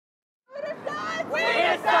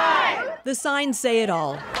The signs say it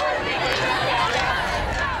all.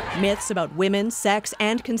 Myths about women, sex,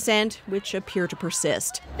 and consent, which appear to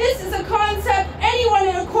persist. This is a concept anyone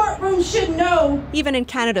in a courtroom should know. Even in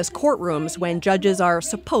Canada's courtrooms, when judges are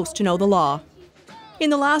supposed to know the law. In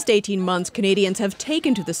the last 18 months, Canadians have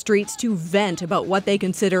taken to the streets to vent about what they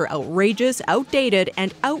consider outrageous, outdated,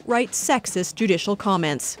 and outright sexist judicial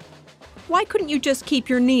comments. Why couldn't you just keep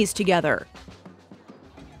your knees together?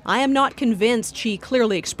 I am not convinced she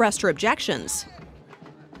clearly expressed her objections.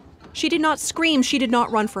 She did not scream, she did not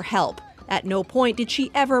run for help. At no point did she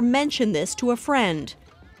ever mention this to a friend.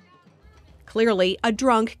 Clearly, a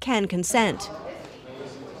drunk can consent.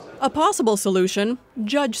 A possible solution: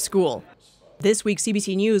 judge school. This week,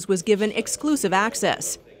 CBC News was given exclusive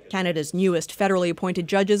access. Canada's newest federally appointed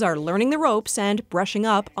judges are learning the ropes and brushing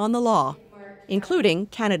up on the law, including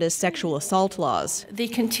Canada's sexual assault laws. The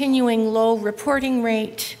continuing low reporting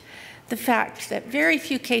rate, the fact that very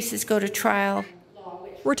few cases go to trial.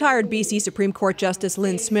 Retired BC Supreme Court Justice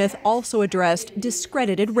Lynn Smith also addressed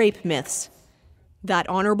discredited rape myths. That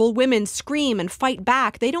honourable women scream and fight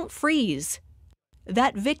back, they don't freeze.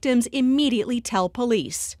 That victims immediately tell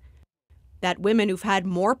police. That women who've had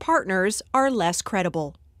more partners are less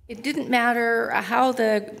credible. It didn't matter how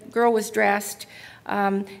the girl was dressed.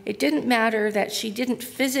 It didn't matter that she didn't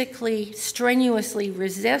physically, strenuously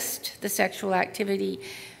resist the sexual activity.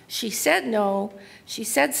 She said no, she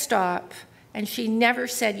said stop, and she never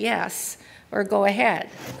said yes or go ahead.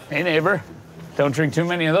 Hey neighbor, don't drink too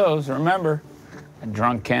many of those. Remember, a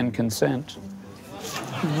drunk can consent.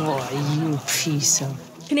 Boy, you piece of...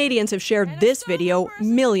 Canadians have shared this video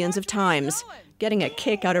millions of times, getting a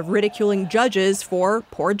kick out of ridiculing judges for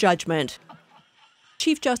poor judgment.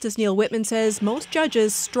 Chief Justice Neil Whitman says most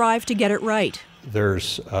judges strive to get it right.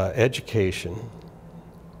 There's education,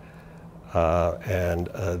 and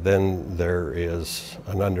then there is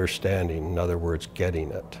an understanding, in other words,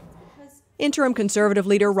 getting it. Interim Conservative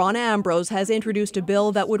leader Rona Ambrose has introduced a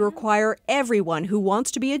bill that would require everyone who wants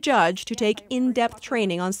to be a judge to take in-depth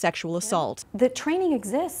training on sexual assault. The training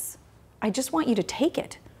exists. I just want you to take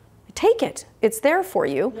it. Take it. It's there for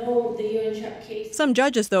you. Some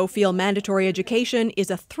judges, though, feel mandatory education is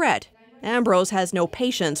a threat. Ambrose has no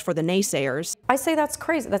patience for the naysayers. I say that's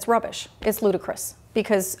crazy. That's rubbish. It's ludicrous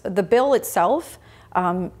because the bill itself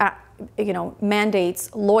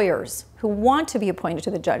mandates lawyers who want to be appointed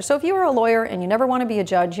to the judge. So if you are a lawyer and you never want to be a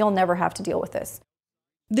judge, you'll never have to deal with this.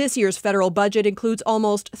 This year's federal budget includes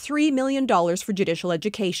almost $3 million for judicial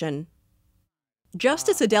education.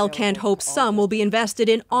 Justice Adele Kent hopes some will be invested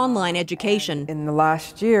in online education. In the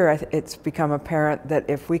last year, it's become apparent that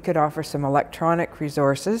if we could offer some electronic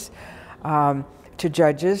resources to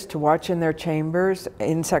judges to watch in their chambers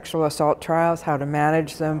in sexual assault trials, how to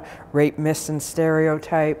manage them, rape myths and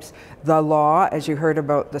stereotypes, the law, as you heard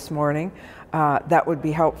about this morning, that would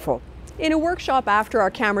be helpful. In a workshop after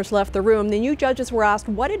our cameras left the room, the new judges were asked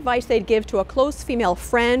what advice they'd give to a close female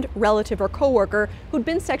friend, relative, or coworker who'd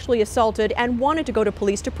been sexually assaulted and wanted to go to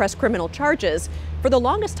police to press criminal charges. For the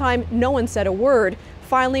longest time, no one said a word.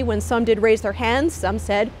 Finally, when some did raise their hands, some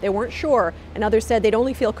said they weren't sure, and others said they'd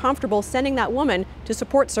only feel comfortable sending that woman to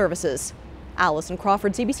support services. Alison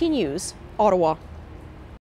Crawford, CBC News, Ottawa.